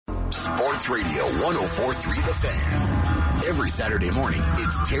Sports Radio 104.3 The Fan. Every Saturday morning,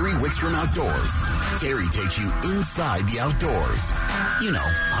 it's Terry Wickstrom Outdoors. Terry takes you inside the outdoors. You know,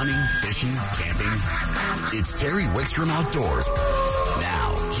 hunting, fishing, camping. It's Terry Wickstrom Outdoors.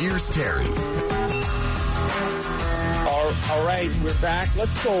 Now, here's Terry. All right, we're back.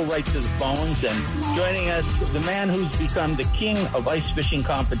 Let's go right to the phones. And joining us, the man who's become the king of ice fishing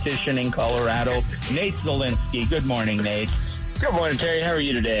competition in Colorado, Nate Zielinski. Good morning, Nate. Good morning, Terry. How are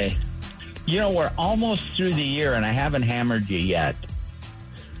you today? You know, we're almost through the year, and I haven't hammered you yet.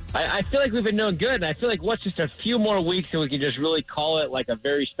 I feel like we've been doing good, and I feel like what's just a few more weeks and we can just really call it like a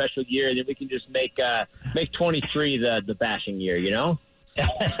very special year, and then we can just make 23 the bashing year, you know?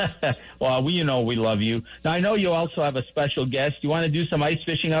 Well, you know we love you. Now, I know you also have a special guest. You want to do some ice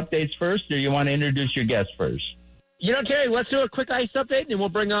fishing updates first, or you want to introduce your guest first? You know, Terry, let's do a quick ice update, and we'll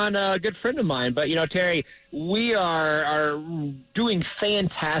bring on a good friend of mine. But, you know, Terry, we are doing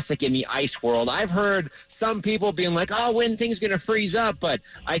fantastic in the ice world. I've heard some people being like, oh, when things going to freeze up? But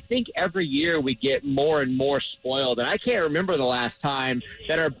I think every year we get more and more spoiled. And I can't remember the last time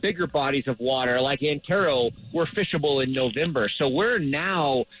that our bigger bodies of water, like Antero, were fishable in November. So we're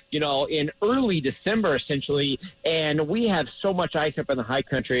now, you know, in early December, essentially, and we have so much ice up in the high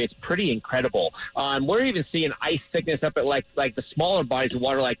country. It's pretty incredible. We're even seeing ice thickness up at like the smaller bodies of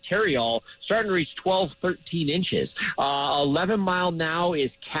water like Tarryall starting to reach 12, 13 inches. 11 Mile now is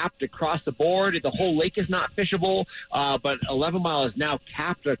capped across the board. The whole lake is not fishable, but 11 Mile is now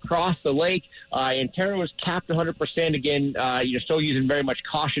capped across the lake. Antero is capped 100%. Again, you're still using very much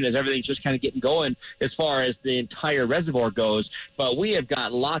caution as everything's just kind of getting going as far as the entire reservoir goes. But we have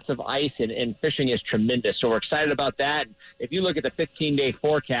got lots of ice, and fishing is tremendous. So we're excited about that. If you look at the 15-day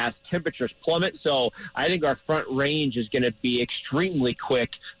forecast, temperatures plummet. So I think our front range is going to be extremely quick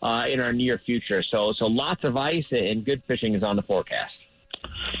in our near future. So lots of ice and good fishing is on the forecast.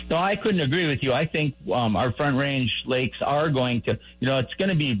 No, I couldn't agree with you. I think our front range lakes are going to, you know, it's going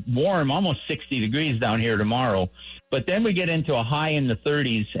to be warm, almost 60 degrees down here tomorrow. But then we get into a high in the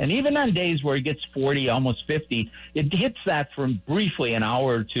 30s. And even on days where it gets 40, almost 50, it hits that for briefly an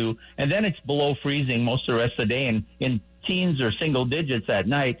hour or two. And then it's below freezing most of the rest of the day and in teens or single digits at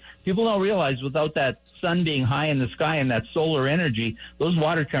night. People don't realize without that sun being high in the sky and that solar energy, those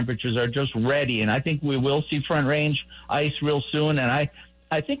water temperatures are just ready. And I think we will see front range ice real soon. And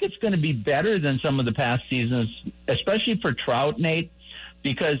I think it's going to be better than some of the past seasons, especially for trout, Nate,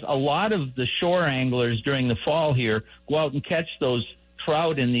 because a lot of the shore anglers during the fall here go out and catch those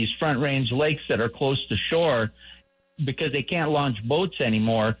trout in these front range lakes that are close to shore because they can't launch boats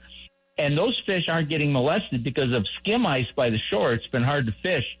anymore. And those fish aren't getting molested because of skim ice by the shore. It's been hard to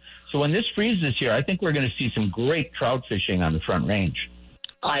fish. So when this freezes here, I think we're going to see some great trout fishing on the front range.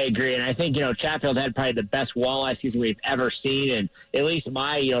 I agree, and I think, you know, Chatfield had probably the best walleye season we've ever seen in at least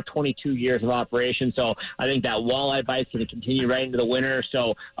my, 22 years of operation. So I think that walleye bite's going to continue right into the winter.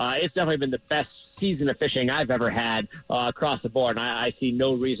 So it's definitely been the best season of fishing I've ever had across the board, and I see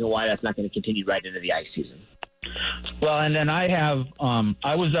no reason why that's not going to continue right into the ice season. Well, and then I have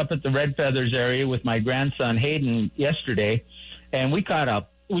I was up at the Red Feathers area with my grandson Hayden yesterday, and we caught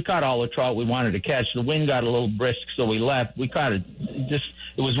all the trout we wanted to catch. The wind got a little brisk, so we left. We caught it.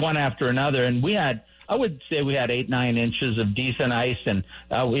 It was one after another, and I would say we had 8-9 inches of decent ice, and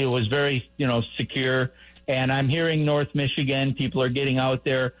it was very, secure. And I'm hearing North Michigan, people are getting out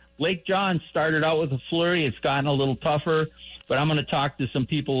there. Lake John started out with a flurry. It's gotten a little tougher, but I'm going to talk to some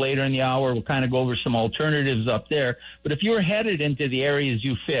people later in the hour. We'll kind of go over some alternatives up there. But if you were headed into the areas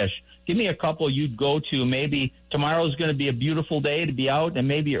you fish, give me a couple you'd go to. Maybe tomorrow's going to be a beautiful day to be out, and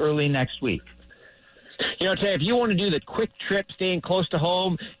maybe early next week. Tay, if you want to do the quick trip, staying close to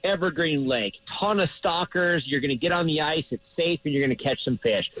home, Evergreen Lake, ton of stalkers. You're going to get on the ice. It's safe, and you're going to catch some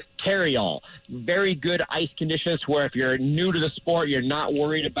fish. Tarryall, very good ice conditions where if you're new to the sport, you're not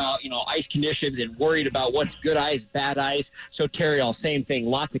worried about, ice conditions and worried about what's good ice, bad ice. So Tarryall, same thing.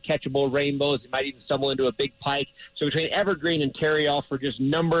 Lots of catchable rainbows. You might even stumble into a big pike. So between Evergreen and Tarryall for just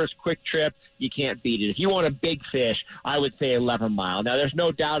numbers, quick trip, you can't beat it. If you want a big fish, I would say 11 Mile. Now, there's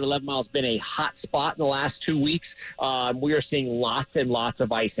no doubt 11 Mile has been a hot spot in the last 2 weeks. We are seeing lots and lots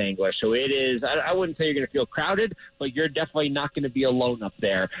of ice anglers. So it is, I wouldn't say you're going to feel crowded, but you're definitely not going to be alone up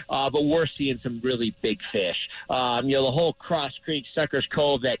there. But we're seeing some really big fish. The whole Cross Creek, Suckers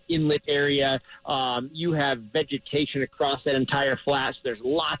Cove, that inlet area, you have vegetation across that entire flat, so there's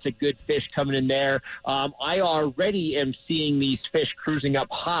lots of good fish coming in there. I already am seeing these fish cruising up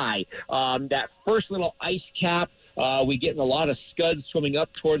high. That first little ice cap, we get a lot of scuds swimming up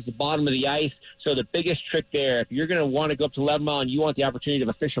towards the bottom of the ice. So the biggest trick there, if you're going to want to go up to 11 Mile and you want the opportunity of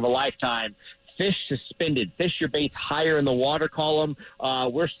a fish of a lifetime, fish suspended, fish your baits higher in the water column.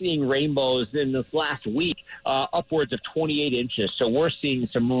 We're seeing rainbows in this last week, upwards of 28 inches. So we're seeing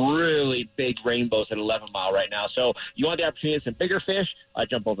some really big rainbows at 11 Mile right now. So you want the opportunity to some bigger fish,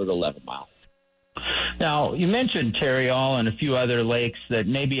 jump over the 11 Mile. Now, you mentioned Tarryall and a few other lakes that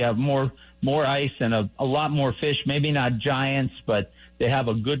maybe have more ice and a lot more fish, maybe not giants, but they have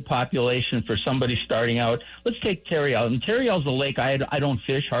a good population for somebody starting out. Let's take Tarryall. And Tarryall's a lake I don't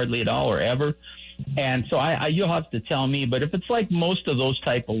fish hardly at all or ever. And so you'll have to tell me, but if it's like most of those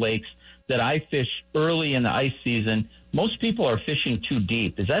type of lakes that I fish early in the ice season, most people are fishing too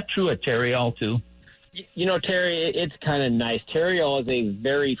deep. Is that true at Tarryall too? You know, Terry, it's kind of nice. Tarryall is a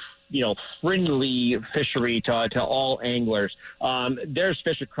very friendly fishery to all anglers. There's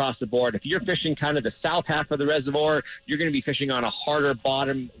fish across the board. If you're fishing kind of the south half of the reservoir, you're going to be fishing on a harder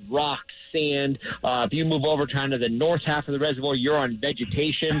bottom, rock, sand. If you move over kind of the north half of the reservoir, you're on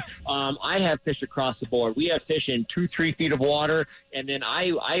vegetation. I have fish across the board. We have fish in 2-3 feet of water. And then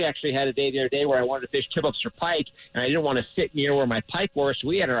I actually had a day the other day where I wanted to fish tip-ups for pike, and I didn't want to sit near where my pike were, so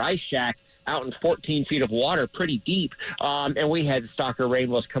we had our ice shack out in 14 feet of water, pretty deep, and we had stalker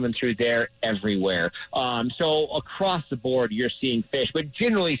rainbows coming through there everywhere. So across the board, you're seeing fish. But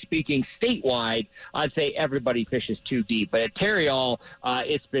generally speaking, statewide, I'd say everybody fishes too deep. But at Tarryall,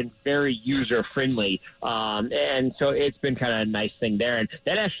 it's been very user-friendly, and so it's been kind of a nice thing there. And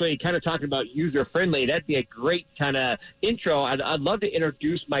that actually, kind of talking about user-friendly, that'd be a great kind of intro. I'd love to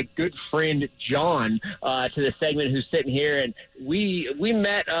introduce my good friend John to the segment, who's sitting here. And we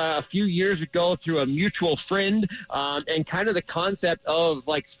met a few years ago through a mutual friend, and kind of the concept of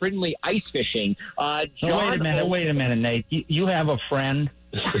like friendly ice fishing. John, wait a minute, Nate. You have a friend?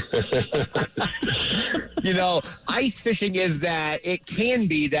 Ice fishing is that it can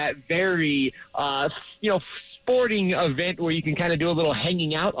be that very, sporting event where you can kind of do a little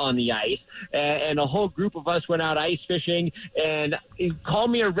hanging out on the ice. And a whole group of us went out ice fishing, and call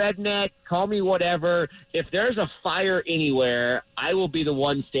me a redneck, call me whatever. If there's a fire anywhere, I will be the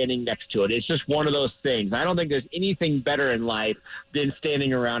one standing next to it. It's just one of those things. I don't think there's anything better in life than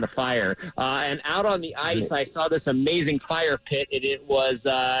standing around a fire. And out on the ice, I saw this amazing fire pit, and it was,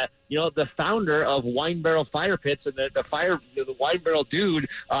 the founder of Wine Barrel Fire Pits, and the Wine Barrel dude,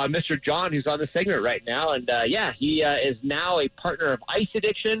 Mr. John, who's on the segment right now. And, he is now a partner of Ice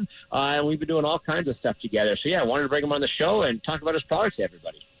Addiction, and we've been doing all kinds of stuff together. So, I wanted to bring him on the show and talk about his products to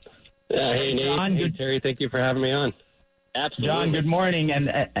everybody. Yeah, hey, Nate. John, hey, Terry, thank you for having me on. Absolutely. John, good morning.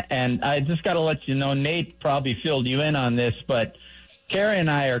 And I just got to let you know, Nate probably filled you in on this, but Carrie and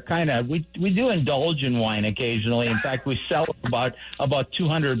I are we do indulge in wine occasionally. In fact, we sell about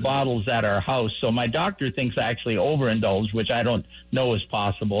 200 bottles at our house. So my doctor thinks I actually overindulge, which I don't know is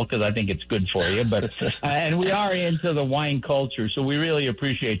possible because I think it's good for you. But and we are into the wine culture, so we really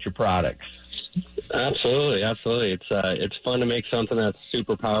appreciate your products. Absolutely. It's fun to make something that's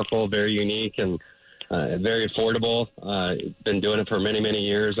super powerful, very unique, and very affordable. Been doing it for many, many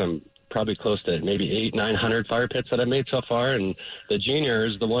years. I'm probably close to maybe 800-900 fire pits that I've made so far, and the Junior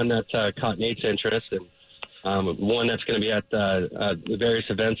is the one that caught Nate's interest, and one that's going to be at the various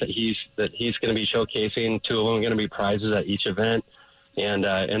events that he's going to be showcasing. 2 of them are going to be prizes at each event, and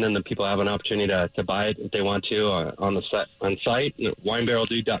then the people have an opportunity to buy it if they want to on site,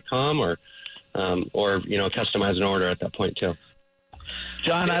 winebarreldude.com, or customize an order at that point too.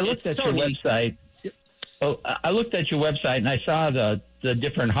 John, I looked at your website. I looked at your website and I saw the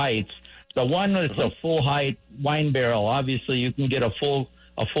different heights. The one that's a full height wine barrel, obviously you can get a full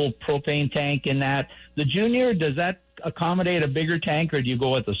propane tank in that. The Junior, does that accommodate a bigger tank, or do you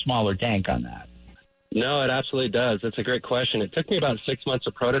go with a smaller tank on that? No, it absolutely does. That's a great question. It took me about 6 months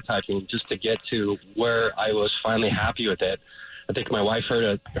of prototyping just to get to where I was finally happy with it. I think my wife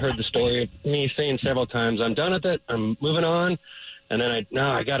heard the story of me saying several times, I'm done with it, I'm moving on. And then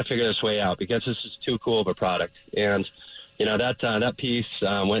I got to figure this way out because this is too cool of a product. And, that piece,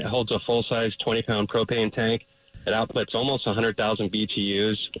 when it holds a full-size 20-pound propane tank, it outputs almost 100,000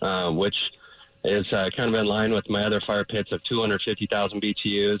 BTUs, which is kind of in line with my other fire pits of 250,000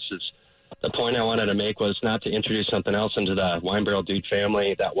 BTUs. The point I wanted to make was not to introduce something else into the Wine Barrel Dude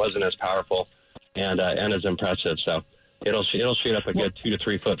family that wasn't as powerful and as impressive. So it'll shoot up a good 2 to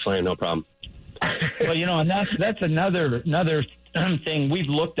 3 foot flame, no problem. Well, and that's another thing. We've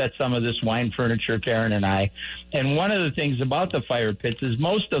looked at some of this wine furniture, Karen and I, and one of the things about the fire pits is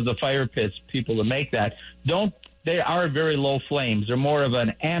most of the fire pits, people that make that, they are very low flames. They're more of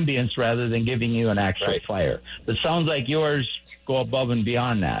an ambience rather than giving you an actual fire. It sounds like yours go above and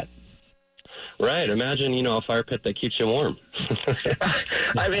beyond that. Right. Imagine, a fire pit that keeps you warm.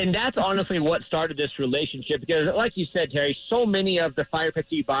 I mean, that's honestly what started this relationship because, like you said, Terry, so many of the fire pits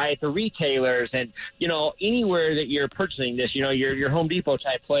you buy at the retailers and, anywhere that you're purchasing this, your Home Depot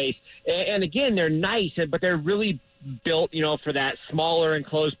type place. And again, they're nice, but they're really built, for that smaller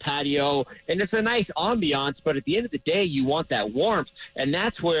enclosed patio. And it's a nice ambiance, but at the end of the day, you want that warmth. And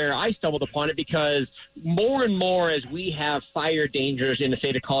that's where I stumbled upon it because more and more as we have fire dangers in the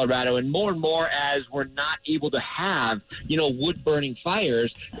state of Colorado and more as we're not able to have, wood-burning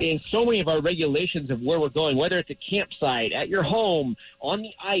fires, in so many of our regulations of where we're going, whether it's a campsite, at your home, on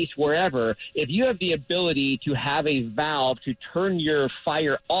the ice, wherever, if you have the ability to have a valve to turn your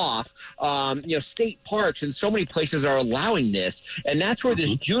fire off, state parks and so many places are allowing this. And that's where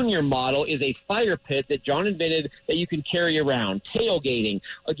this junior model is a fire pit that John invented that you can carry around, tailgating,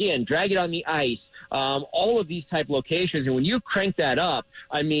 again, drag it on the ice, all of these type locations. And when you crank that up,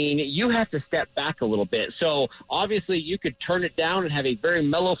 I mean, you have to step back a little bit. So obviously you could turn it down and have a very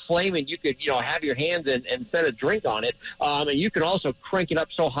mellow flame and you could, have your hands and set a drink on it. And you can also crank it up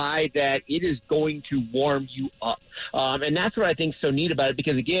so high that it is going to warm you up. And that's what I think is so neat about it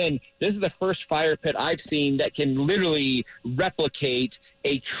because, again, this is the first fire pit I've seen that can literally replicate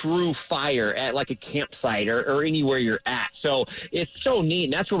a true fire at like a campsite or anywhere you're at. So it's so neat.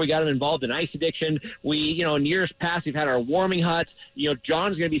 And that's where we got them involved in Ice Addiction. We, in years past, we've had our warming huts.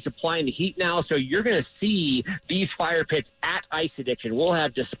 John's going to be supplying the heat now. So you're going to see these fire pits at Ice Addiction. We'll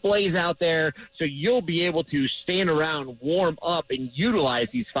have displays out there. So you'll be able to stand around, warm up, and utilize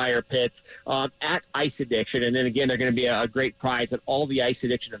these fire pits at Ice Addiction. And then again, they're going to be a great prize at all the Ice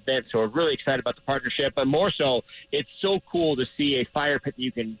Addiction events. So we're really excited about the partnership. But more so, it's so cool to see a fire pit that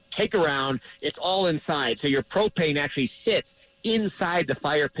you can take around. It's all inside. So your propane actually sits inside the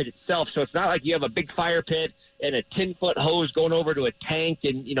fire pit itself. So it's not like you have a big fire pit and a 10-foot hose going over to a tank.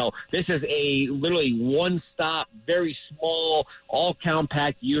 And, this is a literally one-stop, very small,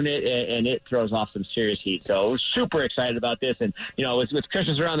 all-compact unit, and it throws off some serious heat. So we're super excited about this. And, with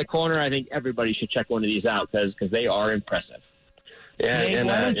Christmas around the corner, I think everybody should check one of these out because they are impressive. Yeah,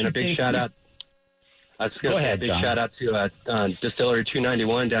 and a big shout-out. Go ahead, big John. shout out to Distillery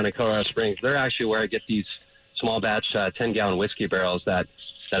 291 down in Colorado Springs. They're actually where I get these small batch 10-gallon whiskey barrels that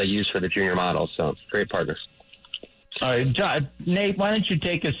I use for the junior models. So great partners. All right, John, Nate, why don't you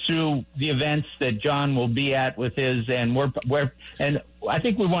take us through the events that John will be at with his, and and I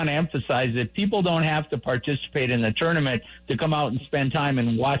think we want to emphasize that people don't have to participate in the tournament to come out and spend time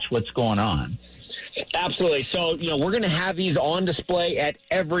and watch what's going on. Absolutely. So, we're going to have these on display at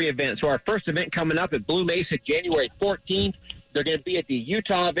every event. So our first event coming up at Blue Mesa, January 14th. They're going to be at the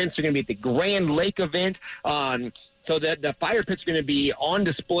Utah events. They're going to be at the Grand Lake event. So that the fire pit's going to be on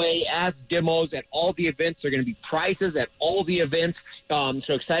display as demos at all the events. They're going to be prizes at all the events. So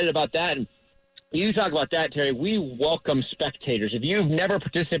excited about that. And you talk about that, Terry. We welcome spectators. If you've never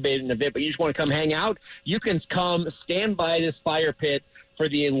participated in an event, but you just want to come hang out, you can come stand by this fire pit for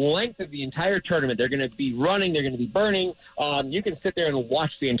the length of the entire tournament. They're going to be running. They're going to be burning. You can sit there and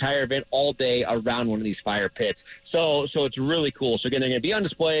watch the entire event all day around one of these fire pits. So it's really cool. So, again, they're going to be on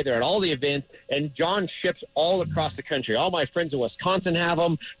display. They're at all the events. And John ships all across the country. All my friends in Wisconsin have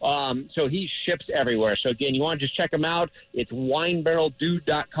them. So he ships everywhere. So, again, you want to just check them out. It's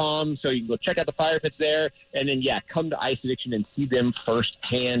winebarreldude.com. So you can go check out the fire pits there. And then, come to Ice Addiction and see them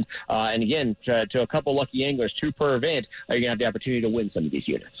firsthand. And, again, to a couple lucky anglers, 2 per event, you're going to have the opportunity to win some of these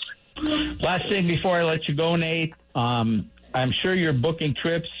units. Last thing before I let you go, Nate, I'm sure you're booking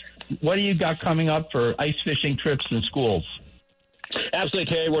trips. What do you got coming up for ice fishing trips in schools?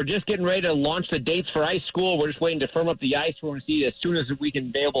 Absolutely, Terry. We're just getting ready to launch the dates for ice school. We're just waiting to firm up the ice. We're going to see as soon as we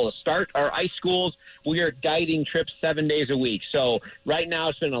can be able to start our ice schools. We are guiding trips 7 days a week. So right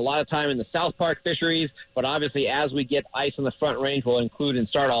now, spending a lot of time in the South Park fisheries, but obviously as we get ice on the Front Range, we'll include and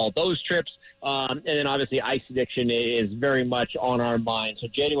start all those trips. And then obviously Ice Addiction is very much on our mind. So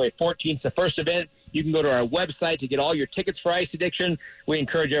January 14th is the first event. You can go to our website to get all your tickets for Ice Addiction. We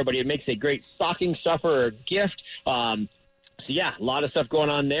encourage everybody. It makes a great stocking stuffer or gift. So, a lot of stuff going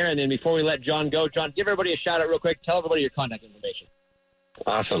on there. And then before we let John go, John, give everybody a shout-out real quick. Tell everybody your contact information.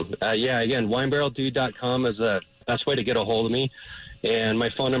 Awesome. Again, winebarreldude.com is the best way to get a hold of me. And my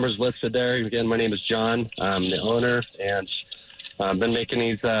phone number is listed there. Again, my name is John. I'm the owner, and I've been making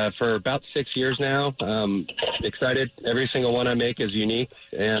these for about 6 years now. Excited. Every single one I make is unique,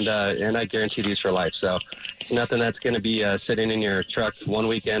 and I guarantee these for life. So nothing that's going to be sitting in your truck one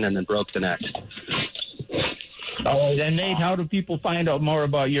weekend and then broke the next. And Nate, how do people find out more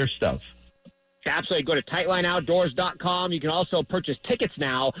about your stuff? Absolutely. Go to TightlineOutdoors.com. You can also purchase tickets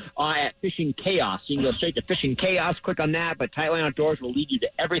now at Fishing Chaos. You can go straight to Fishing Chaos, click on that, but Tightline Outdoors will lead you to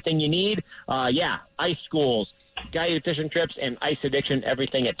everything you need. Ice schools, guided fishing trips, and ice addiction,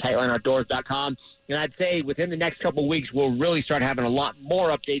 everything at TightlineOutdoors.com. And I'd say within the next couple of weeks, we'll really start having a lot more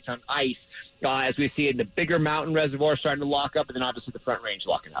updates on ice as we see it in the bigger mountain reservoir starting to lock up, and then obviously the Front Range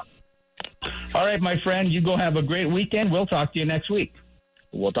locking up. All right, my friend, you go have a great weekend. We'll talk to you next week.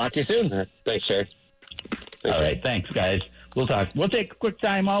 We'll talk to you soon. Thanks, Terry. All right, thanks, guys. We'll talk. We'll take a quick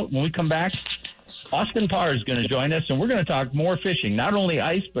time out. When we come back, Austin Parr is going to join us, and we're going to talk more fishing, not only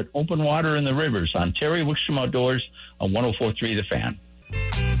ice, but open water in the rivers on Terry Wickstrom Outdoors on 104.3 The Fan.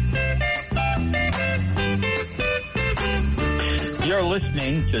 You're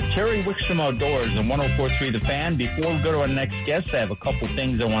listening to Terry Wickstrom Outdoors on 104.3 The Fan. Before we go to our next guest, I have a couple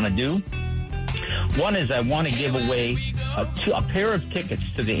things I want to do. One is I want to give away a pair of tickets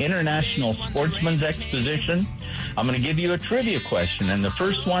to the International Sportsman's Exposition. I'm going to give you a trivia question, and the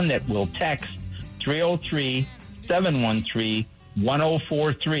first one that will text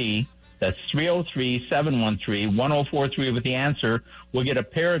 303-713-1043, that's 303-713-1043 with the answer, we'll get a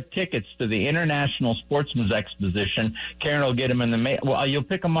pair of tickets to the International Sportsman's Exposition. Karen will get them in the mail. Well, you'll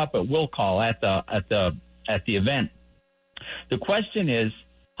pick them up at will call at the event. The question is,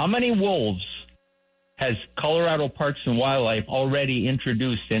 how many wolves has Colorado Parks and Wildlife already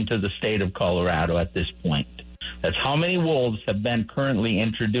introduced into the state of Colorado at this point? That's how many wolves have been currently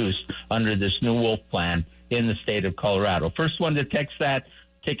introduced under this new wolf plan in the state of Colorado. First one to text that,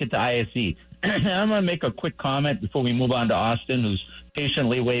 ticket to ISE. I'm going to make a quick comment before we move on to Austin, who's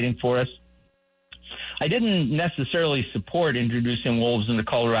patiently waiting for us. I didn't necessarily support introducing wolves into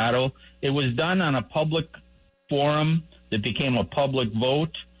Colorado. It was done on a public forum that became a public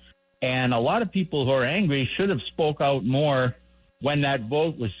vote. And a lot of people who are angry should have spoke out more when that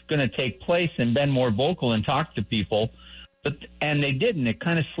vote was going to take place and been more vocal and talked to people. And they didn't. It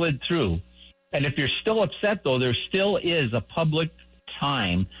kind of slid through. And if you're still upset, though, there still is a public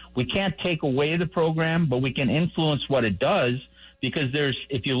time. We can't take away the program, but we can influence what it does, because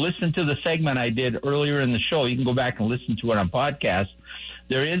if you listen to the segment I did earlier in the show, you can go back and listen to it on podcast.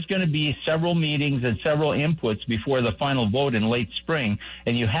 There is going to be several meetings and several inputs before the final vote in late spring,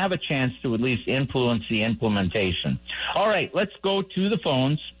 and you have a chance to at least influence the implementation. All right, let's go to the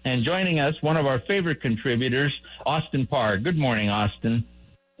phones. And joining us, one of our favorite contributors, Austin Parr. Good morning, Austin.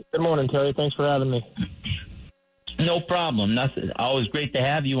 Good morning, Terry. Thanks for having me. No problem. Nothing. Always great to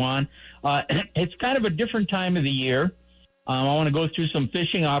have you on. It's kind of a different time of the year. I want to go through some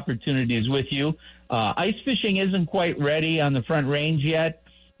fishing opportunities with you. Ice fishing isn't quite ready on the Front Range yet,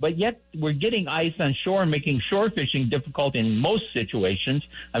 but yet we're getting ice on shore, making shore fishing difficult in most situations.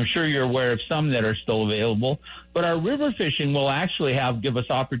 I'm sure you're aware of some that are still available. But our river fishing will actually give us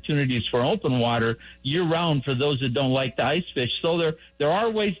opportunities for open water year-round for those that don't like to ice fish. So there are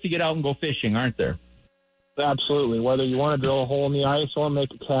ways to get out and go fishing, aren't there? Absolutely. Whether you want to drill a hole in the ice or make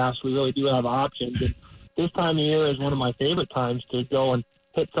a cast, we really do have options. And this time of year is one of my favorite times to go and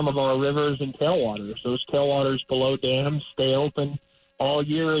hit some of our rivers and tailwaters. Those tailwaters below dams stay open all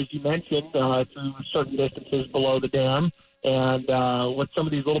year, as you mentioned, through certain distances below the dam. And with some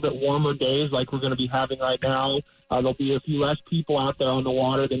of these little bit warmer days like we're going to be having right now, there'll be a few less people out there on the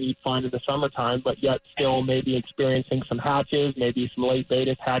water than you'd find in the summertime, but yet still maybe experiencing some hatches, maybe some late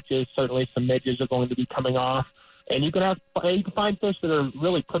Baetis hatches. Certainly some midges are going to be coming off. And you can find fish that are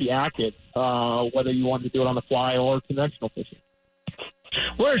really pretty active, whether you want to do it on the fly or conventional fishing.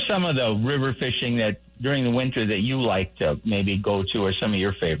 What are some of the river fishing that during the winter that you like to maybe go to, or some of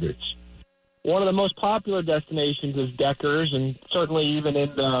your favorites? One of the most popular destinations is Deckers, and certainly even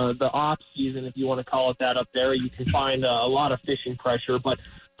in the off season, if you want to call it that, up there, you can find a lot of fishing pressure. But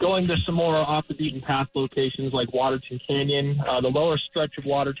going to some more off-the-beaten-path locations like Waterton Canyon, the lower stretch of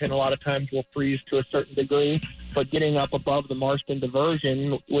Waterton a lot of times will freeze to a certain degree, but getting up above the Marston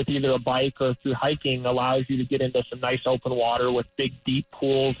Diversion with either a bike or through hiking allows you to get into some nice open water with big, deep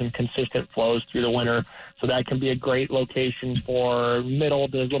pools and consistent flows through the winter. So that can be a great location for middle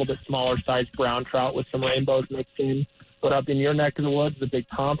to a little bit smaller sized brown trout with some rainbows mixed in. But up in your neck of the woods, the Big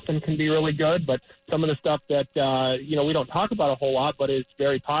Thompson can be really good. But some of the stuff that, we don't talk about a whole lot, but is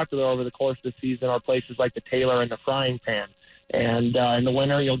very popular over the course of the season are places like the Taylor and the Frying Pan. And in the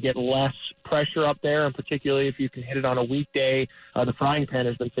winter, you'll get less pressure up there, and particularly if you can hit it on a weekday. The Frying Pan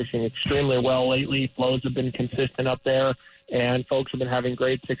has been fishing extremely well lately. Flows have been consistent up there, and folks have been having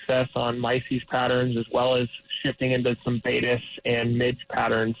great success on myces patterns as well as shifting into some Baetis and midge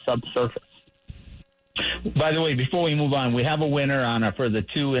patterns subsurface. By the way, before we move on, we have a winner for the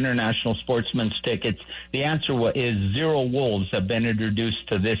 2 International Sportsman's tickets. The answer is 0 wolves have been introduced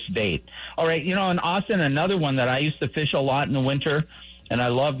to this date. All right, in Austin, another one that I used to fish a lot in the winter and I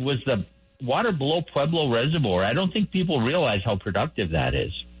loved was the water below Pueblo Reservoir. I don't think people realize how productive that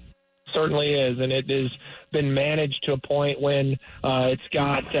is. Certainly is, and it has been managed to a point when it's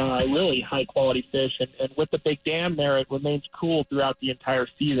got really high-quality fish. And with the big dam there, it remains cool throughout the entire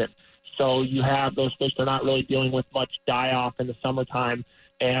season. So you have those fish, they're not really dealing with much die-off in the summertime.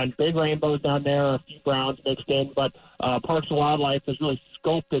 And big rainbows down there, a few browns mixed in. But Parks and Wildlife has really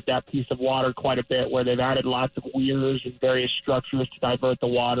sculpted that piece of water quite a bit, where they've added lots of weirs and various structures to divert the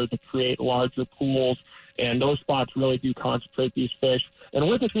water to create larger pools. And those spots really do concentrate these fish. And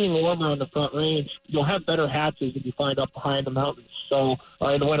with it being warmer on the Front Range, you'll have better hatches than you find up high in the mountains, so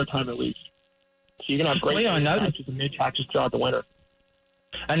in the wintertime at least. So you're going to have great hatches and midge hatches throughout the winter.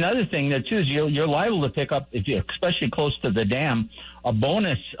 Another thing that too is you're liable to pick up, especially close to the dam, a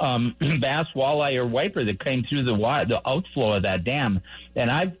bonus bass, walleye, or wiper that came through the outflow of that dam. And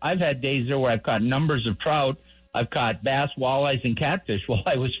I've had days there where I've caught numbers of trout. I've caught bass, walleyes, and catfish while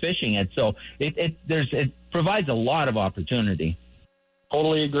I was fishing it. So it provides a lot of opportunity.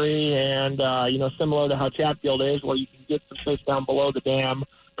 Totally agree, and similar to how Chatfield is, where you can get some fish down below the dam,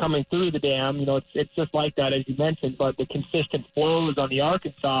 coming through the dam. It's just like that, as you mentioned, but the consistent flows on the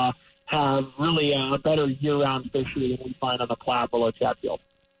Arkansas have really a better year-round fishery than we find on the Platte below Chatfield.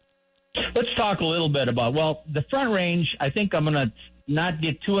 Let's talk a little bit about, the Front Range. I think I'm going to not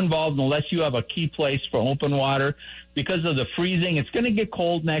get too involved unless you have a key place for open water. Because of the freezing, it's going to get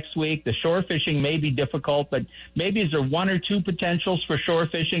cold next week. The shore fishing may be difficult, but maybe is there 1 or 2 potentials for shore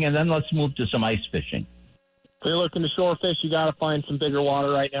fishing, and then let's move to some ice fishing. If you're looking to shore fish, you got to find some bigger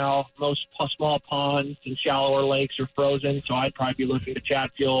water right now. Most small ponds and shallower lakes are frozen, so I'd probably be looking to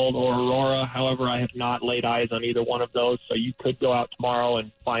Chatfield or Aurora. However, I have not laid eyes on either one of those, so you could go out tomorrow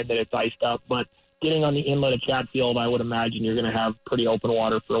and find that it's iced up. But getting on the inlet of Chatfield, I would imagine you're going to have pretty open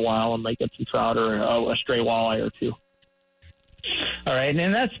water for a while and might get some trout or a stray walleye or 2. All right,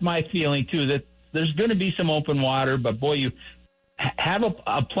 and that's my feeling, too, that there's going to be some open water, but, boy, you have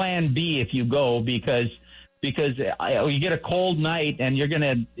a plan B if you go because you get a cold night and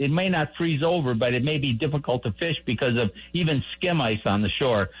it may not freeze over, but it may be difficult to fish because of even skim ice on the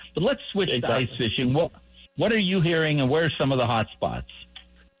shore. But let's switch to ice fishing. What are you hearing, and where are some of the hot spots?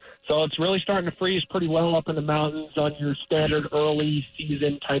 So it's really starting to freeze pretty well up in the mountains on your standard early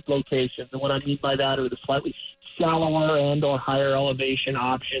season type locations. And what I mean by that are the slightly shallower and or higher elevation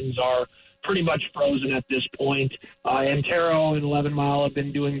options are pretty much frozen at this point. Antero and 11 Mile have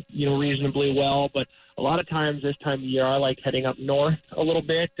been doing, reasonably well, but a lot of times this time of year I like heading up north a little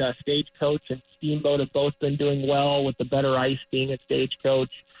bit. Stagecoach and Steamboat have both been doing well, with the better ice being at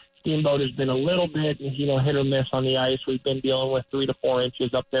Stagecoach. Steamboat has been a little bit, hit or miss on the ice. We've been dealing with 3 to 4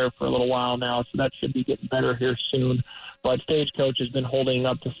 inches up there for a little while now, so that should be getting better here soon. But Stagecoach has been holding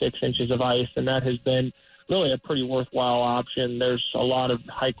up to 6 inches of ice, and that has been really a pretty worthwhile option. There's a lot of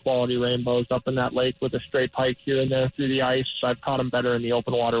high-quality rainbows up in that lake with a stray pike here and there through the ice. I've caught them better in the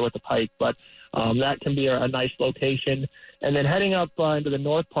open water with the pike, but that can be a nice location. And then heading up into the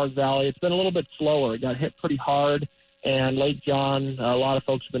North Park Valley, it's been a little bit slower. It got hit pretty hard. And Lake John, a lot of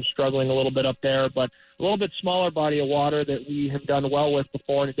folks have been struggling a little bit up there, but a little bit smaller body of water that we have done well with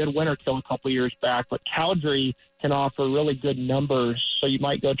before, and it did winter kill a couple years back. But Cowdrey can offer really good numbers, so you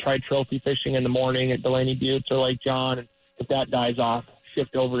might go try trophy fishing in the morning at Delaney Buttes or Lake John, and if that dies off,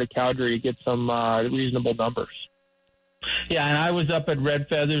 shift over to Cowdrey to get some reasonable numbers. Yeah, and I was up at Red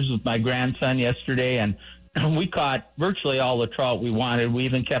Feathers with my grandson yesterday, and we caught virtually all the trout we wanted. We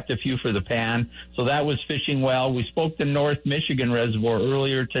even kept a few for the pan, so that was fishing well. We spoke to North Michigan Reservoir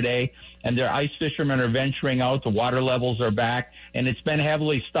earlier today, and their ice fishermen are venturing out. The water levels are back, and it's been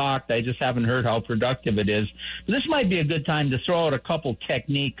heavily stocked. I just haven't heard how productive it is. But this might be a good time to throw out a couple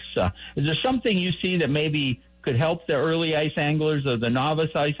techniques. Is there something you see that maybe could help the early ice anglers or the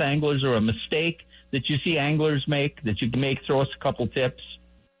novice ice anglers, or a mistake that you see anglers make that you can throw us a couple tips?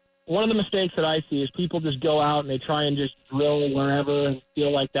 One of the mistakes that I see is people just go out and they try and just drill wherever and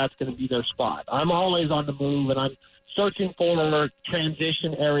feel like that's going to be their spot. I'm always on the move, and I'm searching for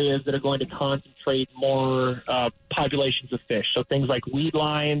transition areas that are going to concentrate more populations of fish. So things like weed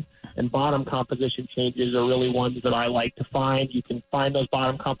lines and bottom composition changes are really ones that I like to find. You can find those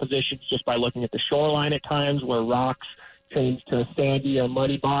bottom compositions just by looking at the shoreline at times, where rocks change to sandy or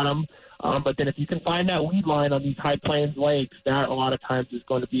muddy bottom. But then if you can find that weed line on these high plains lakes, that a lot of times is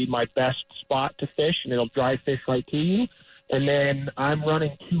going to be my best spot to fish, and it'll drive fish right to you. And then I'm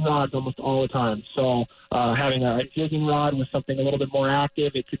running 2 rods almost all the time. So having a jigging rod with something a little bit more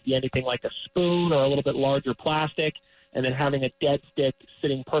active, it could be anything like a spoon or a little bit larger plastic, and then having a dead stick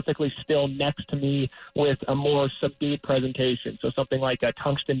sitting perfectly still next to me with a more subdued presentation. So something like a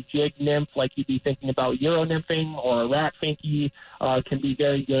tungsten jig nymph, like you'd be thinking about Euro nymphing, or a rat finky, can be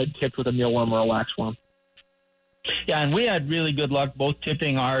very good tipped with a mealworm or a waxworm. Yeah, and we had really good luck both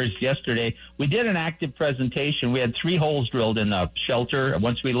tipping ours yesterday. We did an active presentation. We had 3 holes drilled in the shelter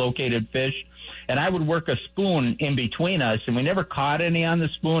once we located fish, and I would work a spoon in between us, and we never caught any on the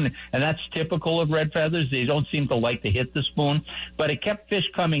spoon, and that's typical of red feathers. They don't seem to like to hit the spoon, but it kept fish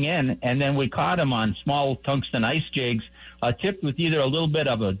coming in, and then we caught them on small tungsten ice jigs, tipped with either a little bit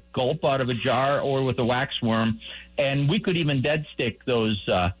of a gulp out of a jar or with a waxworm, and we could even dead stick those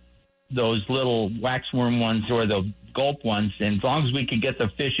little waxworm ones or the gulp ones, and as long as we could get the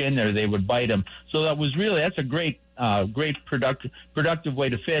fish in there, they would bite them. So that's a great productive way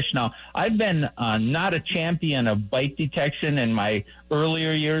to fish. Now, I've been not a champion of bite detection in my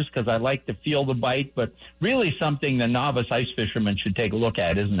earlier years because I like to feel the bite, but really something the novice ice fisherman should take a look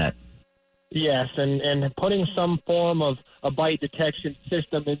at, isn't it? Yes, and putting some form of a bite detection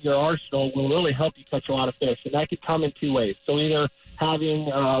system in your arsenal will really help you catch a lot of fish, and that could come in 2 ways. So either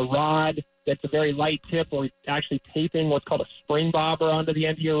having a rod that's a very light tip, or actually taping what's called a spring bobber onto the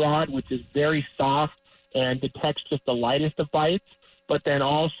end of your rod, which is very soft and detects just the lightest of bites. But then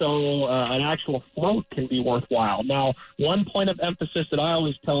also an actual float can be worthwhile. Now, one point of emphasis that I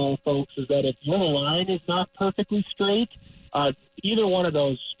always tell folks is that if your line is not perfectly straight, either one of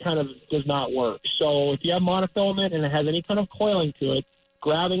those kind of does not work. So if you have monofilament and it has any kind of coiling to it,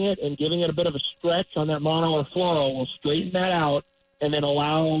 grabbing it and giving it a bit of a stretch on that mono or fluoro will straighten that out, and then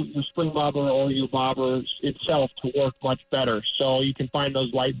allow your spring bobber or your bobber itself to work much better. So you can find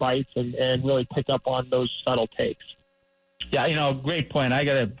those light bites and really pick up on those subtle takes. Yeah, great point. I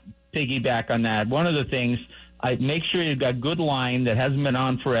got to piggyback on that. One of the things, I make sure you've got good line that hasn't been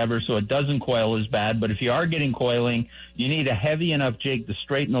on forever so it doesn't coil as bad. But if you are getting coiling, you need a heavy enough jig to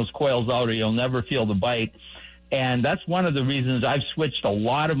straighten those coils out or you'll never feel the bite. And that's one of the reasons I've switched a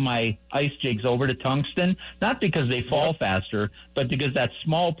lot of my ice jigs over to tungsten, not because they fall faster, but because that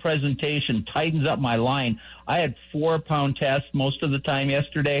small presentation tightens up my line. I had 4-pound tests most of the time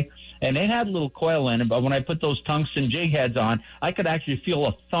yesterday, and it had a little coil in it, but when I put those tungsten jig heads on, I could actually feel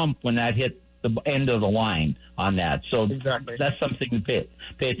a thump when that hit the end of the line on that. So exactly. That's something to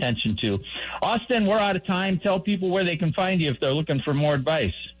pay attention to. Austin, we're out of time. Tell people where they can find you if they're looking for more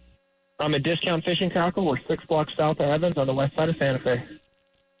advice. I'm at Discount Fishing Tackle. We're 6 blocks south of Evans on the west side of Santa Fe.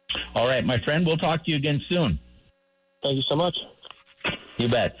 All right, my friend. We'll talk to you again soon. Thank you so much. You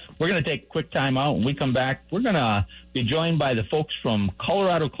bet. We're going to take a quick time out. When we come back, we're going to be joined by the folks from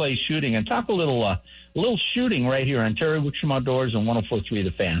Colorado Clay Shooting and talk a little shooting right here on Terry Wickstrom Outdoors on 104.3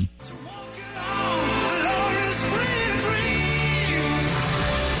 The Fan.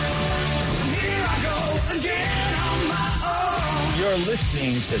 You're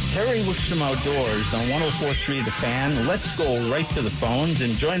listening to Terry Wickstrom Outdoors on 104.3 The Fan. Let's go right to the phones.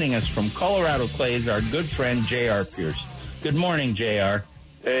 And joining us from Colorado Clay is our good friend, J.R. Pierce. Good morning, J.R.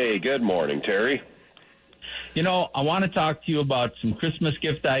 Hey, good morning, Terry. I want to talk to you about some Christmas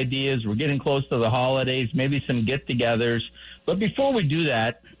gift ideas. We're getting close to the holidays, maybe some get-togethers. But before we do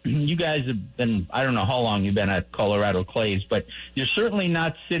that, you guys have been, I don't know how long you've been at Colorado Clays, but you're certainly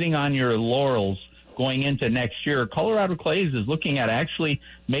not sitting on your laurels going into next year. Colorado Clays is looking at actually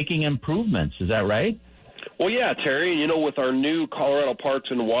making improvements. Is that right? Well, yeah, Terry, with our new Colorado Parks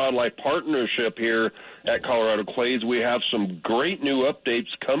and Wildlife partnership here at Colorado Clays, we have some great new updates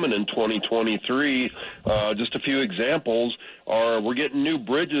coming in 2023. Just a few examples are we're getting new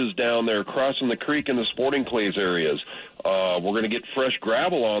bridges down there crossing the creek in the Sporting Clays areas. We're going to get fresh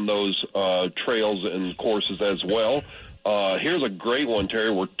gravel on those trails and courses as well. Here's a great one,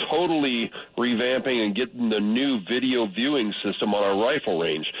 Terry. We're totally revamping and getting the new video viewing system on our rifle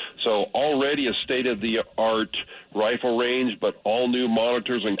range. So already a state-of-the-art rifle range, but all new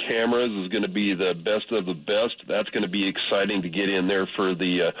monitors and cameras is going to be the best of the best. That's going to be exciting to get in there for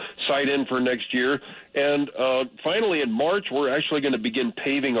the sight-in for next year. And finally, in March, we're actually going to begin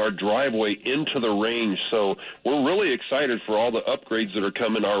paving our driveway into the range. So we're really excited for all the upgrades that are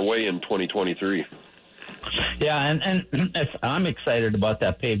coming our way in 2023. Yeah, and I'm excited about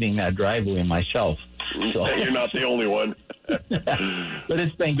paving that driveway myself. So. You're not the only one. But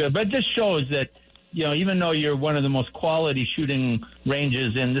it's been good. But it just shows that, even though you're one of the most quality shooting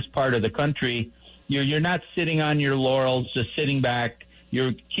ranges in this part of the country, you're not sitting on your laurels, just sitting back.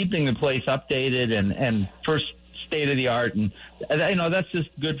 You're keeping the place updated and first state of the art, and that's just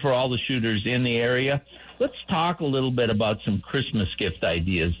good for all the shooters in the area. Let's talk a little bit about some Christmas gift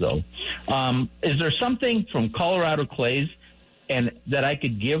ideas, though. Is there something from Colorado Clays and that I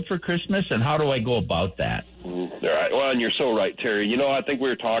could give for Christmas, and how do I go about that? All right. Well, and you're so right, Terry. I think we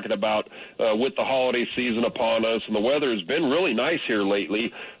were talking about with the holiday season upon us, and the weather has been really nice here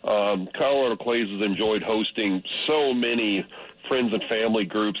lately. Colorado Clays has enjoyed hosting so many friends and family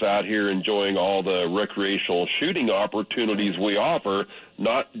groups out here enjoying all the recreational shooting opportunities we offer,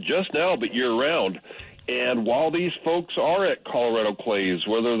 not just now, but year-round. And while these folks are at Colorado Clays,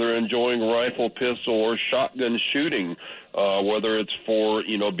 whether they're enjoying rifle, pistol, or shotgun shooting, whether it's for,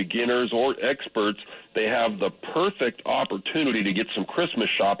 beginners or experts, they have the perfect opportunity to get some Christmas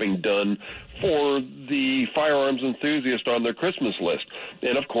shopping done for the firearms enthusiast on their Christmas list.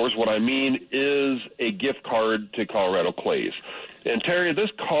 And, of course, what I mean is a gift card to Colorado Clays. And, Terry,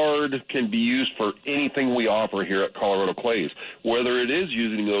 this card can be used for anything we offer here at Colorado Clays, whether it is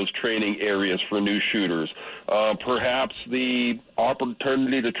using those training areas for new shooters, perhaps the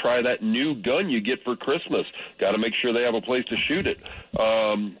opportunity to try that new gun you get for Christmas. Got to make sure they have a place to shoot it.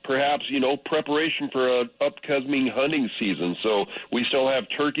 Perhaps, preparation for an upcoming hunting season. So we still have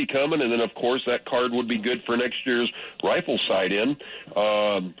turkey coming, and then, of course, that card would be good for next year's rifle sight-in.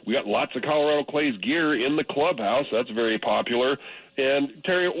 We got lots of Colorado Clays gear in the clubhouse. That's very popular. And,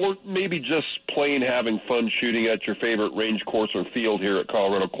 Terry, or maybe just plain having fun shooting at your favorite range course or field here at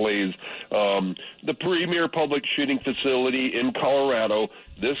Colorado Clays. The premier public shooting facility in Colorado,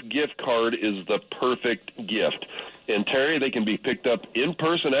 this gift card is the perfect gift. And, Terry, they can be picked up in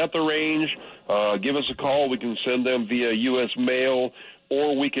person at the range. Give us a call. We can send them via U.S. mail,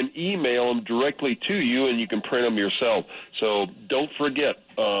 or we can email them directly to you, and you can print them yourself. So don't forget,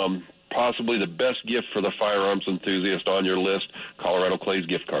 possibly the best gift for the firearms enthusiast on your list, Colorado Clays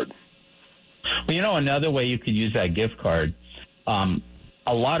gift card. Well, another way you could use that gift card,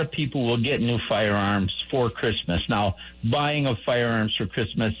 a lot of people will get new firearms for Christmas. Now, buying of firearms for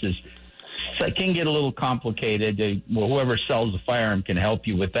Christmas can get a little complicated. Whoever sells the firearm can help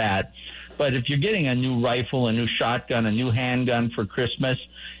you with that. But if you're getting a new rifle, a new shotgun, a new handgun for Christmas,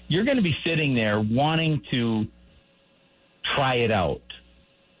 you're going to be sitting there wanting to try it out.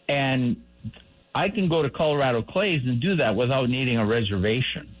 And I can go to Colorado Clays and do that without needing a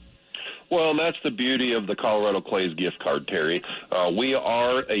reservation. Well, and that's the beauty of the Colorado Clays gift card, Terry. We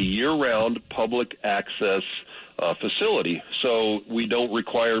are a year-round public access facility, so we don't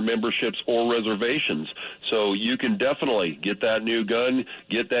require memberships or reservations. So you can definitely get that new gun,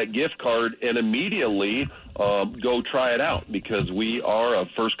 get that gift card, and immediately go try it out, because we are a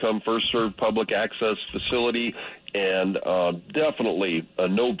first-come, first-served public access facility. And definitely a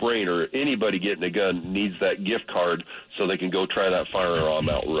no-brainer. Anybody getting a gun needs that gift card so they can go try that firearm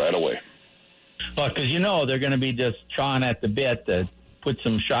out right away. Well, because they're going to be just chawing at the bit to put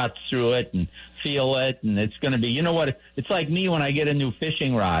some shots through it and feel it, and it's going to be, it's like me when I get a new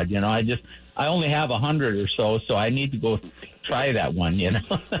fishing rod. I only have 100 or so I need to go try that one.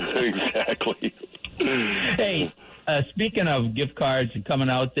 Exactly. Hey, speaking of gift cards and coming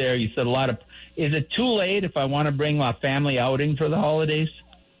out there, you said a lot of. Is it too late if I want to bring my family outing for the holidays?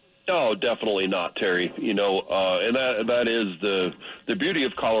 Oh, definitely not, Terry. And that is the beauty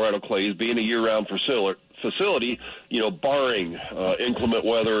of Colorado Clays being a year-round facility. Barring inclement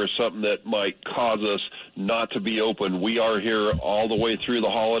weather or something that might cause us not to be open, we are here all the way through the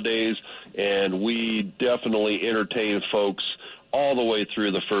holidays, and we definitely entertain folks all the way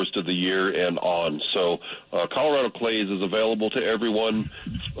through the first of the year and on. So Colorado Clays is available to everyone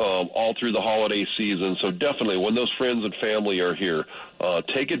all through the holiday season. So definitely when those friends and family are here,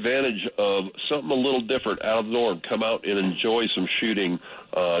 take advantage of something a little different out of the norm. Come out and enjoy some shooting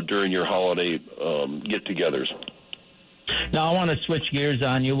during your holiday get-togethers. Now, I want to switch gears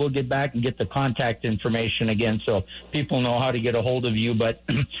on you. We'll get back and get the contact information again so people know how to get a hold of you. But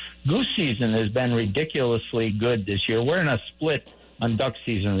goose season has been ridiculously good this year. We're in a split on duck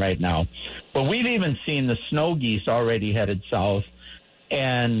season right now. But we've even seen the snow geese already headed south.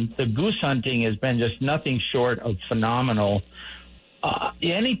 And the goose hunting has been just nothing short of phenomenal.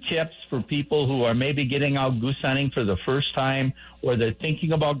 Any tips for people who are maybe getting out goose hunting for the first time, or they're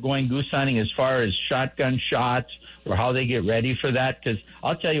thinking about going goose hunting as far as shotgun shots, or how they get ready for that? Because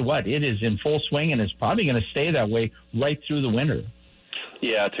I'll tell you what, it is in full swing, and it's probably going to stay that way right through the winter.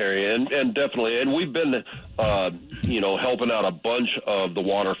 Yeah, Terry, and definitely. And we've been, helping out a bunch of the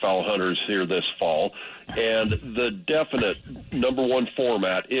waterfowl hunters here this fall. And the definite number one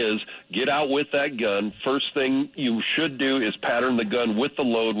format is get out with that gun. First thing you should do is pattern the gun with the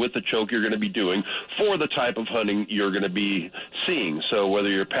load, with the choke you're going to be doing for the type of hunting you're going to be seeing. So whether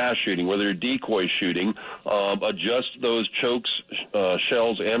you're pass shooting, whether you're decoy shooting, adjust those chokes,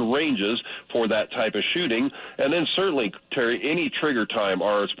 shells, and ranges for that type of shooting. And then certainly, Terry, any trigger time.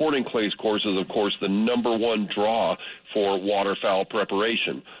 Our Sporting Clays course is, of course, the number one draw for waterfowl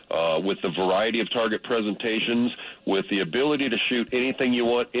preparation, with the variety of target presentations, with the ability to shoot anything you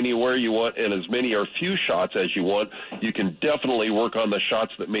want, anywhere you want, and as many or few shots as you want. You can definitely work on the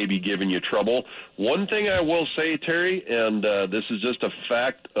shots that may be giving you trouble. One thing I will say, Terry, and this is just a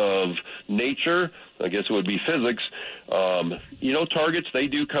fact of nature, I guess it would be physics, targets, they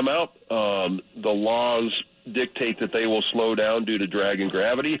do come out. The laws dictate that they will slow down due to drag and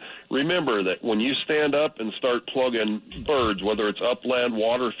gravity. Remember that when you stand up and start plugging birds, whether it's upland,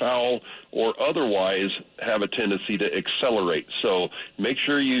 waterfowl, or otherwise, have a tendency to accelerate. So make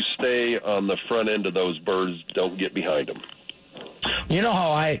sure you stay on the front end of those birds. Don't get behind them. You know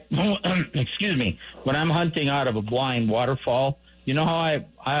how excuse me, when I'm hunting out of a blind waterfall, you know how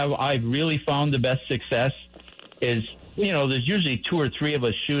I've really found the best success is, there's usually 2 or 3 of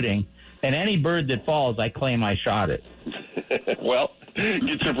us shooting, and any bird that falls, I claim I shot it. Well,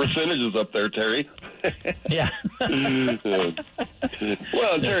 get your percentages up there, Terry. Yeah. Well,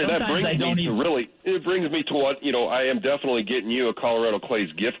 Terry, that brings me to what, I am definitely getting you a Colorado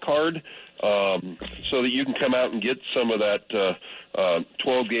Clays gift card, so that you can come out and get some of that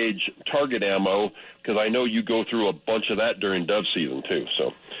 12-gauge target ammo, because I know you go through a bunch of that during dove season, too.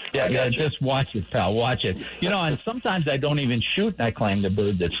 So yeah, just watch it, pal. Watch it. And sometimes I don't even shoot, and I claim the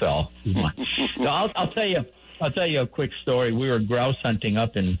bird that fell. I'll tell you a quick story. We were grouse hunting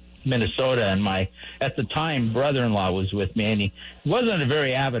up in Minnesota, and my, at the time, brother-in-law was with me, and he wasn't a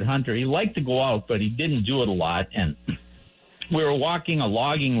very avid hunter. He liked to go out, but he didn't do it a lot. And we were walking a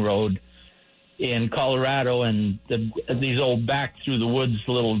logging road in Colorado, and these old back through the woods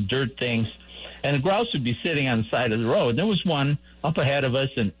little dirt things, and the grouse would be sitting on the side of the road. There was one up ahead of us,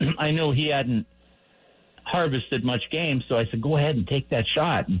 and I knew he hadn't harvested much game, so I said, go ahead and take that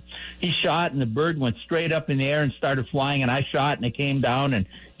shot. And he shot, and the bird went straight up in the air and started flying, and I shot, and it came down, and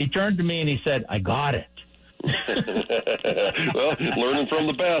he turned to me and he said, I got it. Well, learning from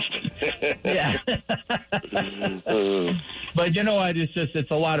the best. Yeah. But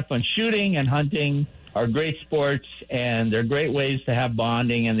it's a lot of fun. Shooting and hunting are great sports, and they're great ways to have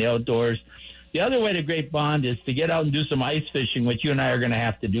bonding in the outdoors. The other way to great bond is to get out and do some ice fishing, which you and I are going to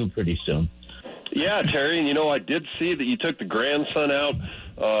have to do pretty soon. Yeah, Terry, and I did see that you took the grandson out.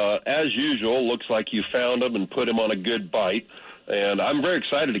 As usual, looks like you found him and put him on a good bite. And I'm very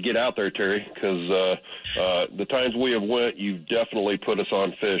excited to get out there, Terry, because the times we have went, you've definitely put us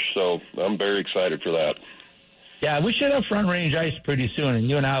on fish. So I'm very excited for that. Yeah, we should have front range ice pretty soon, and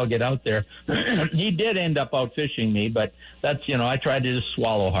you and I will get out there. He did end up out fishing me, but that's, I tried to just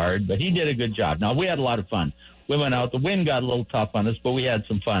swallow hard, but he did a good job. Now, we had a lot of fun. We went out. The wind got a little tough on us, but we had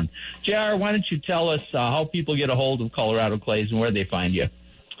some fun. JR, why don't you tell us how people get a hold of Colorado Clays and where they find you?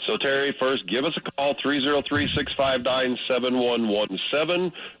 So, Terry, first, give us a call,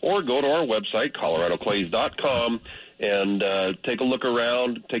 303-659-7117, or go to our website, coloradoclays.com, and take a look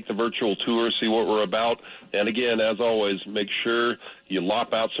around, take the virtual tour, see what we're about. And, again, as always, make sure you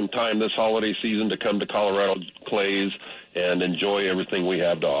lop out some time this holiday season to come to Colorado Clays and enjoy everything we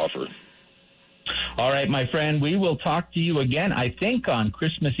have to offer. All right, my friend, we will talk to you again, I think, on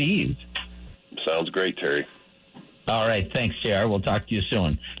Christmas Eve. Sounds great, Terry. All right, thanks, JR. We'll talk to you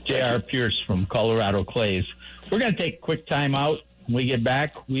soon. JR Pierce from Colorado Clays. We're going to take a quick time out. When we get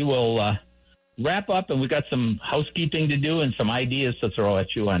back, we will wrap up, and we've got some housekeeping to do and some ideas to throw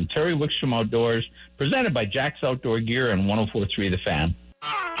at you on Terry Wickstrom Outdoors, presented by Jack's Outdoor Gear and 104.3 The Fan.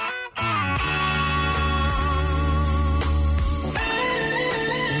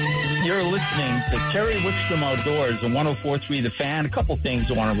 You're listening to Terry Wickstrom Outdoors and 104.3 The Fan. A couple things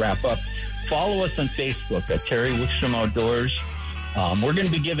I want to wrap up. Follow us on Facebook at Terry Wickstrom Outdoors. We're going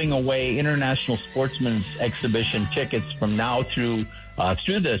to be giving away International Sportsman's Exhibition tickets from now through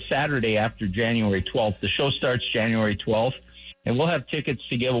the Saturday after January 12th. The show starts January 12th, and we'll have tickets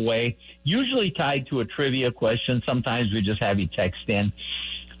to give away, usually tied to a trivia question. Sometimes we just have you text in.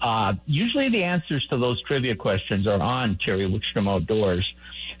 Usually the answers to those trivia questions are on Terry Wickstrom Outdoors,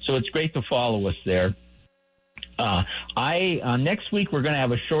 so it's great to follow us there. Next week we're going to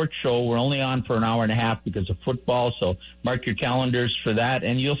have a short show. We're only on for an hour and a half because of football, so mark your calendars for that,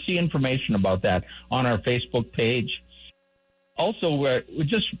 and you'll see information about that on our Facebook page. Also, we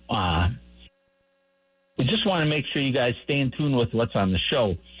just want to make sure you guys stay in tune with what's on the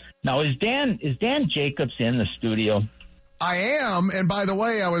show. Now, is Dan Jacobs in the studio? I am, and by the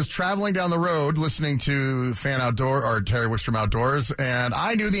way, I was traveling down the road listening to Terry Wickstrom Outdoors, and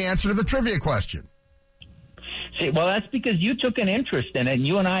I knew the answer to the trivia question. See, well, that's because you took an interest in it, and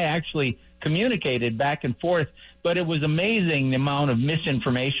you and I actually communicated back and forth, but it was amazing the amount of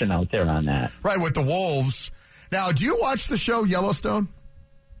misinformation out there on that. Right, with the wolves. Now, do you watch the show Yellowstone?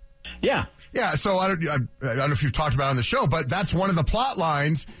 Yeah. Yeah, so I don't know if you've talked about it on the show, but that's one of the plot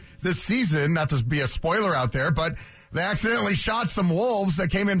lines this season, not to be a spoiler out there, but they accidentally shot some wolves that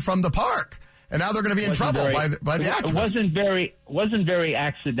came in from the park, and now they're going to be in trouble by the activists. It wasn't very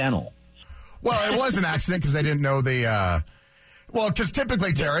accidental. Well, it was an accident because they didn't know because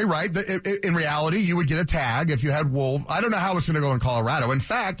typically, Terry, right, in reality, you would get a tag if you had wolf. I don't know how it's going to go in Colorado. In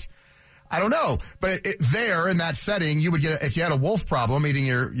fact, I don't know, but there in that setting, you would get if you had a wolf problem eating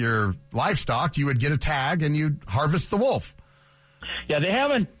your livestock, you would get a tag and you'd harvest the wolf. Yeah, they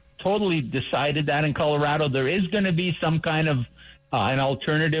haven't totally decided that in Colorado. There is going to be some kind of an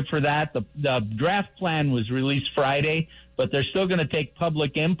alternative for that. The draft plan was released Friday, but they're still going to take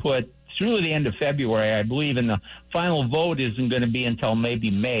public input through the end of February, I believe, and the final vote isn't going to be until maybe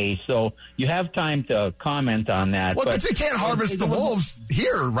May. So you have time to comment on that. Well, but you can't harvest the wolves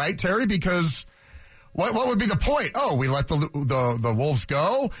here, right, Terry? Because what would be the point? Oh, we let the wolves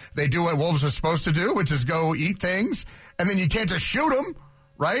go. They do what wolves are supposed to do, which is go eat things, and then you can't just shoot them,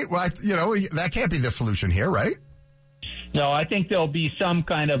 right? Well, that can't be the solution here, right? No, I think there'll be some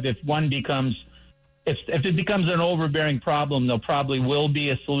kind of if it becomes an overbearing problem, there probably will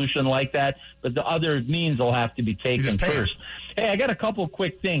be a solution like that, but the other means will have to be taken first. Hey, I got a couple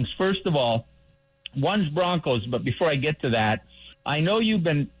quick things. First of all, one's Broncos, but before I get to that, I know you've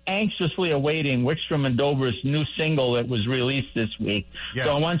been anxiously awaiting Wickstrom and Dober's new single that was released this week. Yes.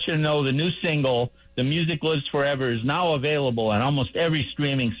 So I want you to know the new single, The Music Lives Forever, is now available on almost every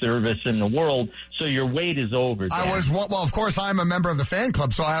streaming service in the world, so your wait is over, Dan. Well, of course, I'm a member of the fan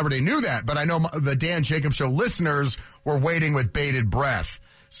club, so I already knew that, but I know the Dan Jacobs Show listeners were waiting with bated breath,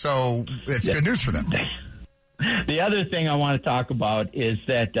 so it's good news for them. The other thing I want to talk about is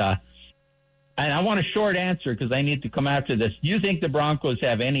that, and I want a short answer because I need to come after this. Do you think the Broncos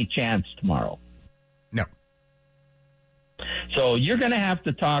have any chance tomorrow? No. So you're going to have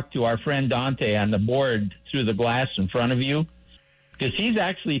to talk to our friend Dante on the board through the glass in front of you because he's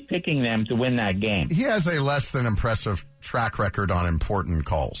actually picking them to win that game. He has a less than impressive track record on important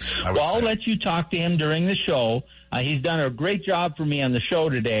calls, I would say. I'll let you talk to him during the show. He's done a great job for me on the show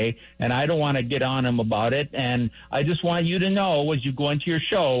today, and I don't want to get on him about it. And I just want you to know as you go into your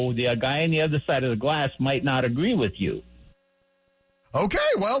show, the guy on the other side of the glass might not agree with you. Okay,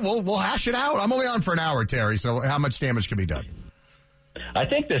 well, we'll hash it out. I'm only on for an hour, Terry, so how much damage can be done? I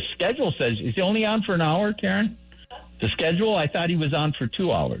think the schedule says, is he only on for an hour, Karen? The schedule? I thought he was on for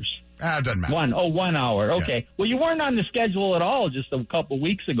 2 hours. It doesn't matter. 1 hour. Okay. Yes. Well, you weren't on the schedule at all just a couple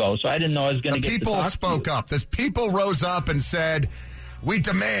weeks ago, so I didn't know I was going to get to talk to you. People spoke up. The people rose up and said, we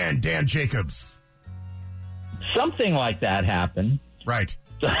demand Dan Jacobs. Something like that happened. Right.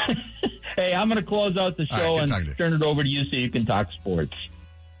 Hey, I'm going to close out the show and turn it over to you so you can talk sports.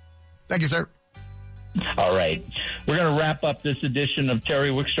 Thank you, sir. All right. We're going to wrap up this edition of Terry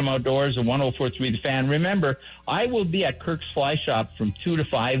Wickstrom Outdoors at 104.3 The Fan. Remember, I will be at Kirk's Fly Shop from 2 to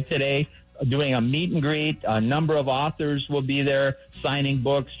 5 today doing a meet and greet. A number of authors will be there signing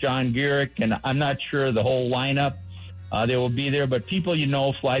books, John Gehrig, and I'm not sure the whole lineup. They will be there, but people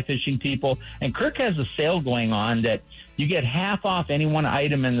fly fishing people. And Kirk has a sale going on that you get half off any one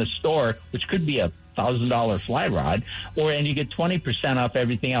item in the store, which could be a $1,000 fly rod, and you get 20% off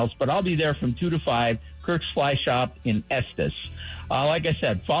everything else. But I'll be there from 2 to 5, Kirk's Fly Shop in Estes. Like I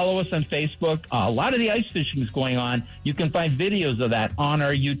said, follow us on Facebook. A lot of the ice fishing is going on. You can find videos of that on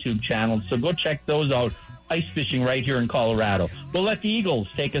our YouTube channel, so go check those out. Ice fishing right here in Colorado. We'll let the Eagles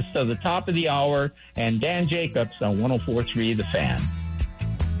take us to the top of the hour, and Dan Jacobs on 104.3 The Fan.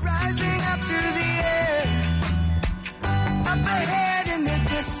 Rising up through the air, up ahead in the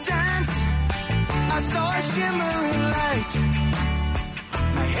distance, I saw a shimmering light.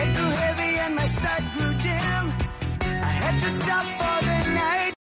 My head grew heavy and my sight grew dim. I had to stop for the